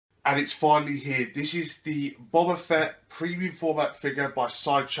and it's finally here. This is the Boba Fett Premium Format figure by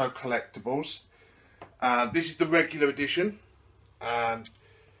Sideshow Collectibles. This is the regular edition. And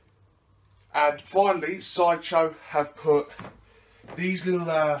finally, Sideshow have put these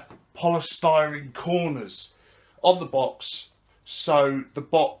little polystyrene corners on the box, so the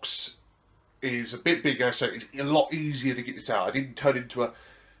box is a bit bigger, so it's a lot easier to get this out. I didn't turn into a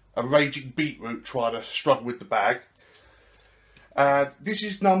raging beetroot trying to struggle with the bag. This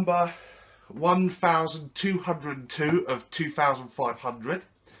is number 1202 of 2500.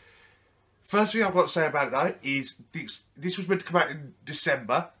 First thing I've got to say about it though is this was meant to come out in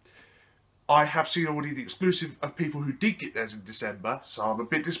December. I have seen already the exclusive of people who did get theirs in December, so I'm a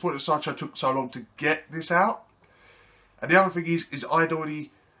bit disappointed that Sideshow took so long to get this out. And the other thing is I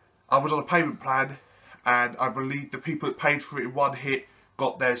was on a payment plan, and I believe the people that paid for it in one hit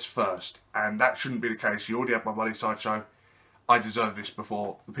got theirs first, and that shouldn't be the case. You already have my money, Sideshow. I deserve this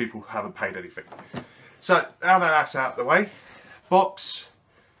before the people who haven't paid anything. So now that that's out of the way, box,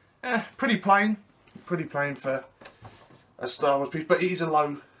 pretty plain for a Star Wars piece, but it is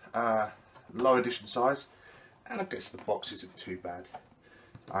a low edition size, and I guess the box isn't too bad.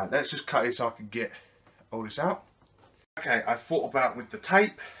 Let's just cut it so I can get all this out. Okay, I thought about with the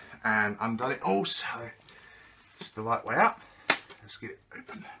tape and undone it also. Just the right way up. Let's get it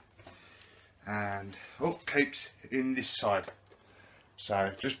open. And cape's in this side.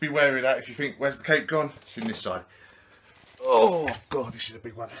 So just be wary of that. If you think, where's the cape gone? It's in this side. Oh god, this is a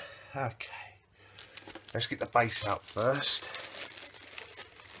big one. Okay. Let's get the base out first.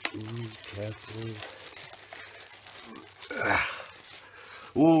 Ooh, careful.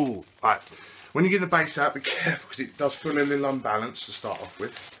 Ooh, right. When you get the base out, be careful because it does feel a little unbalanced to start off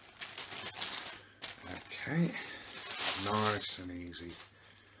with. Okay, nice and easy.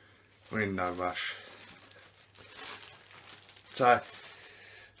 We're in no rush. So,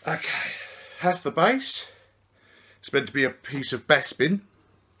 okay, that's the base. It's meant to be a piece of Bespin.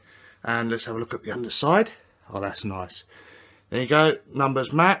 And let's have a look at the underside. Oh, that's nice. There you go,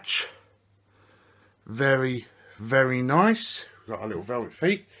 numbers match. Very, very nice. We've got our little velvet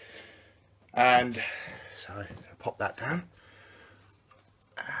feet. And so I'll pop that down.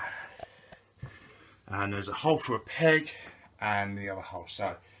 And there's a hole for a peg and the other hole.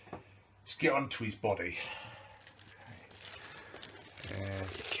 So let's get onto his body. Okay.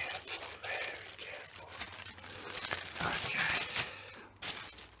 Very careful, very careful. Okay.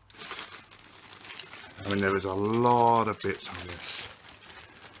 I mean, there is a lot of bits on this.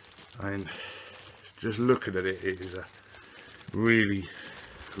 I mean, just looking at it, it is a really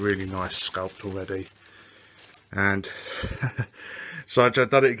nice sculpt already. And so I've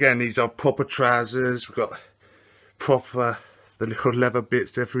done it again. These are proper trousers. We've got proper the little leather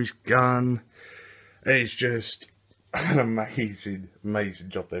bits there for his gun. It's just an amazing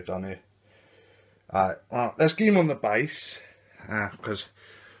job they've done here. Let's get him on the base because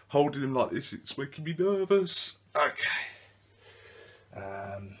holding him like this, it's making me nervous. Okay.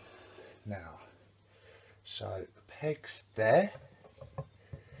 Now, so the peg's there.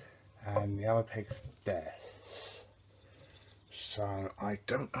 And the other peg's there. So I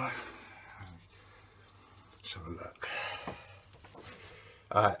don't know. Let's have a look.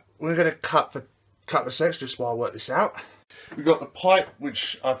 Alright, we're going to cut the sections just while I work this out. We've got the pipe,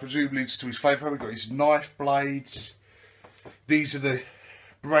 which I presume leads to his flamethrower. We've got his knife blades. These are the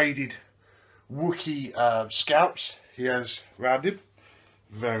braided Wookiee scalps he has round him.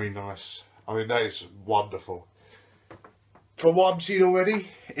 Very nice. I mean, that is wonderful. From what I'm seeing already,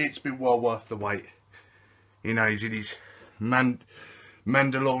 it's been well worth the wait. You know, he's in his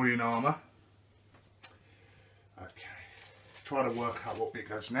Mandalorian armour. Okay, trying to work out what bit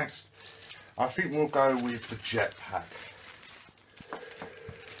goes next. I think we'll go with the jetpack.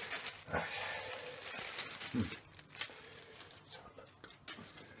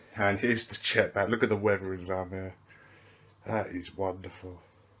 And here's the jetpack. Look at the weathering around there. That is wonderful.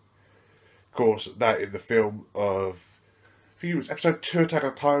 Of course, that in the film of, I think it was episode 2 Attack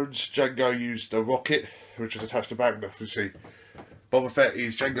of the Clones, Jango used a rocket which was attached to the back. And obviously Boba Fett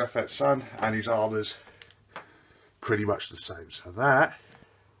is Jango Fett's son and his armour's pretty much the same. So that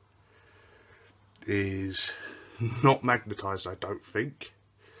is not magnetised, I don't think.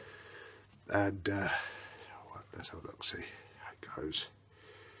 And let's have a look, see how it goes.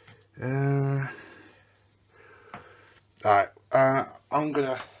 Alright, I'm going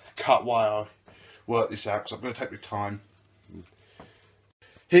to cut while I work this out because I'm going to take my time.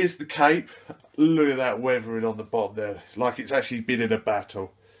 Here's the cape. Look at that weathering on the bottom there, like it's actually been in a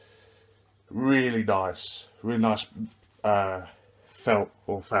battle. Really nice felt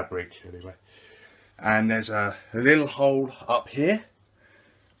or fabric anyway. And there's a little hole up here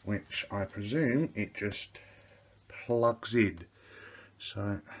which I presume it just plugs in. So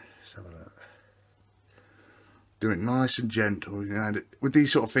let's have a look. Do it nice and gentle, you know. With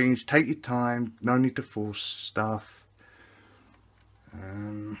these sort of things, take your time. No need to force stuff.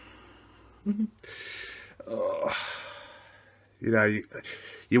 Oh, you know,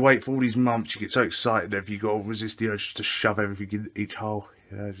 you wait for all these months. You get so excited if you got to resist the urge to shove everything in each hole.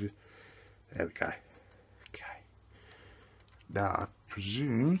 You know, just, there we go. Okay. Now I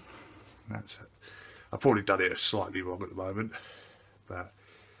presume that's it. I've probably done it slightly wrong at the moment, but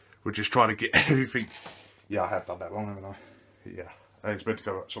we're just trying to get everything. Yeah, I have done that wrong, haven't I? Yeah, I was meant to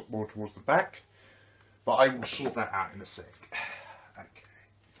go more towards the back, but I will sort that out in a sec. Okay,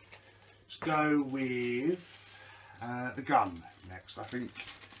 let's go with the gun next. I think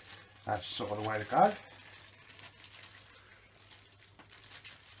that's sort of the way to go.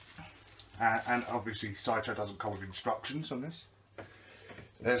 And obviously, Sideshow doesn't come with instructions on this.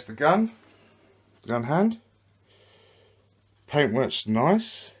 There's the gun hand. Paintwork's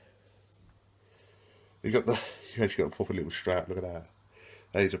nice. You actually got a proper little strap. Look at that.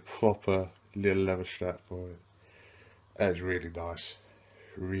 That is a proper little leather strap for it. That's really nice.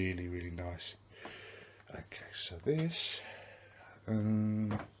 Really, really nice. Okay, so this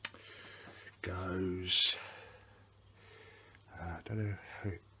goes. I don't know how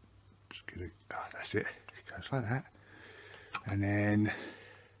it's gonna. Oh, that's it. It goes like that, and then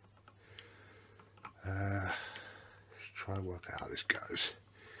let's try and work out how this goes.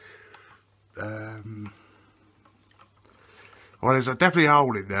 Well, there's definitely a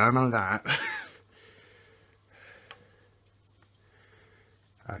hole in there, I know that.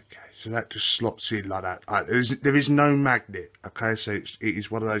 Okay, so that just slots in like that. There is no magnet, okay, so it is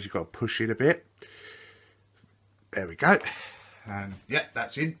one of those you've got to push in a bit. There we go. And yeah,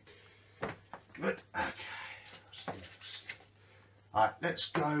 that's in. Good. Okay. What's next? Alright, let's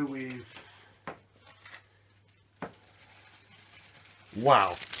go with.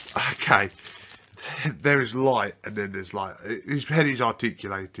 Wow. Okay. There is light and then there's light. His head is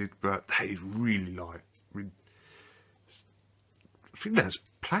articulated, but that is really light. I think that's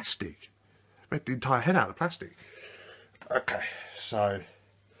plastic. I made the entire head out of plastic. Okay, so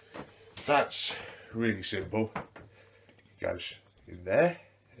that's really simple. It goes in there.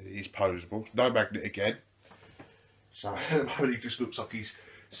 It is posable. No magnet again. So at the moment he just looks like he's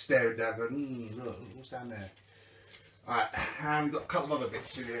staring down going, look, what's down there? Alright, and we've got a couple of other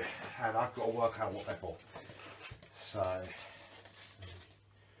bits in here, and I've got to work out what they're for. So,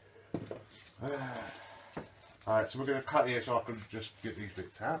 alright, so we're going to cut here so I can just get these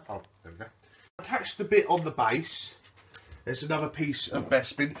bits out. Oh, there we go. Attached the bit on the base, there's another piece of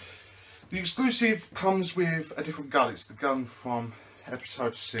Bespin. The exclusive comes with a different gun. It's the gun from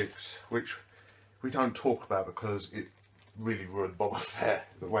episode 6, which we don't talk about because it really ruined Boba Fett,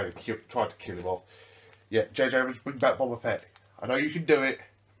 the way they tried to kill him off. Yeah, JJ, bring back Boba Fett. I know you can do it.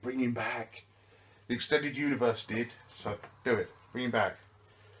 Bring him back. The extended universe did, so do it. Bring him back.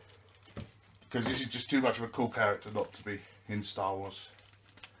 Because this is just too much of a cool character not to be in Star Wars.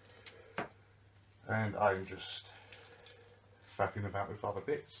 And I'm just faffing about with other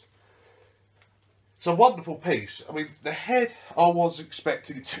bits. It's a wonderful piece. I mean, the head, I was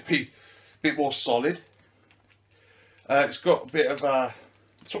expecting it to be a bit more solid. It's got a bit of a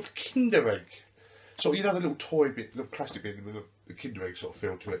sort of Kinder Egg. So you know the little toy bit, the plastic bit with the Kinder Egg sort of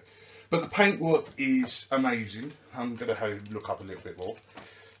feel to it. But the paintwork is amazing. I'm going to have him look up a little bit more.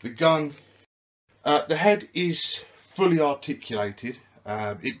 The gun, the head is fully articulated.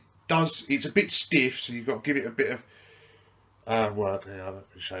 It's a bit stiff, so you've got to give it a bit of work there. Let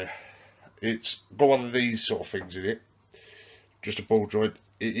me show you. It's got one of these sort of things in it, just a ball joint.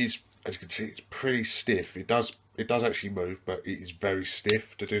 It is, as you can see, it's pretty stiff. It does actually move, but it is very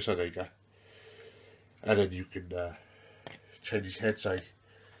stiff to do so. There you go. And then you can change his head, say,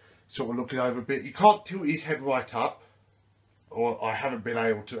 sort of looking over a bit. You can't tilt his head right up, or I haven't been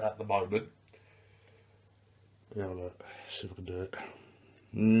able to at the moment. Let me have a look, see if I can do it.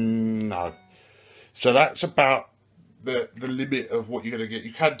 No. So that's about the limit of what you're going to get.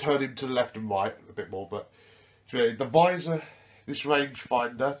 You can turn him to the left and right a bit more, but the visor, this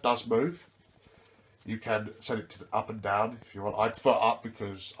rangefinder does move. You can set it to the up and down if you want. I'd put up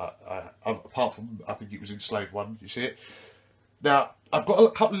because apart from, I think it was in Slave 1, you see it. Now, I've got a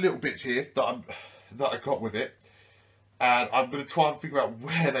couple of little bits here that I got with it, and I'm going to try and figure out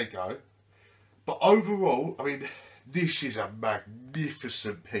where they go. But overall, I mean, this is a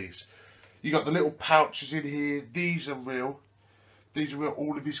magnificent piece. You got the little pouches in here. These are real. These are real.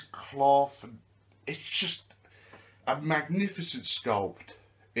 All of his cloth, and it's just a magnificent sculpt.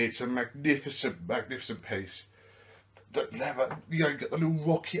 It's a magnificent, magnificent piece. the leather, you know, you got the little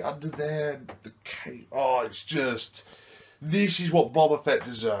rocket under there, and the cape. Oh, it's just, this is what Boba Fett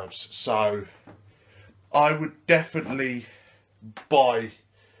deserves. So I would definitely buy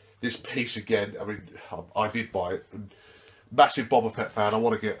this piece again. I mean, I did buy it. Massive Boba Fett fan. I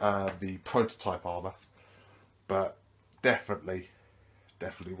want to get the prototype armour, but definitely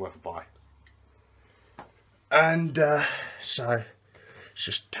worth a buy. And so it's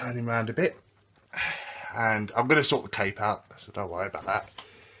just turning around a bit, and I'm going to sort the cape out, so don't worry about that.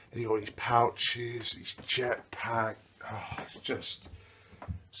 And you got these pouches, these jetpack. Oh, it's just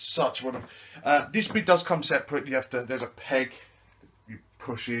such one. This bit does come separate. You have to. There's a peg you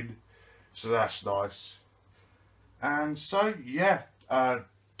push in, so that's nice. And so yeah,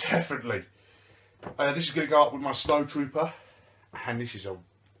 definitely. This is going to go up with my Snowtrooper, and this is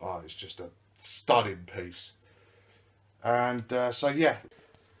it's just a stunning piece. And so yeah,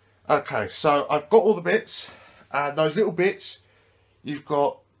 okay, so I've got all the bits, and those little bits, you've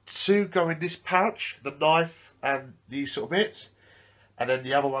got two go in this pouch, the knife and these sort of bits, and then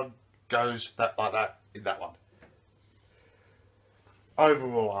the other one goes like that in that one.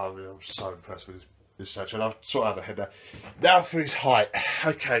 Overall, I'm so impressed with this section. I've sort of had a head now for his height.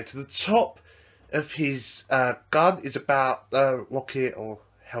 Okay, to the top of his gun is about rocket or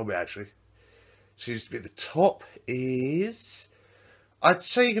helmet actually. Seems to be the top is, I'd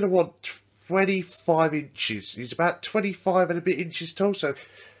say you're going to want 25 inches. He's about 25 and a bit inches tall, so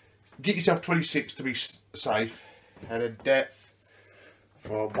get yourself 26 to be safe. And then depth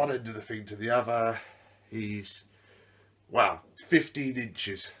from one end of the thing to the other, he's, wow, 15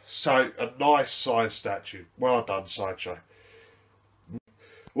 inches. So a nice size statue. Well done, Sideshow.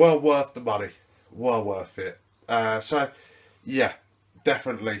 Well worth the money. Well worth it. So yeah,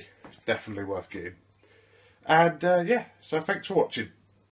 definitely worth getting. And yeah, so thanks for watching.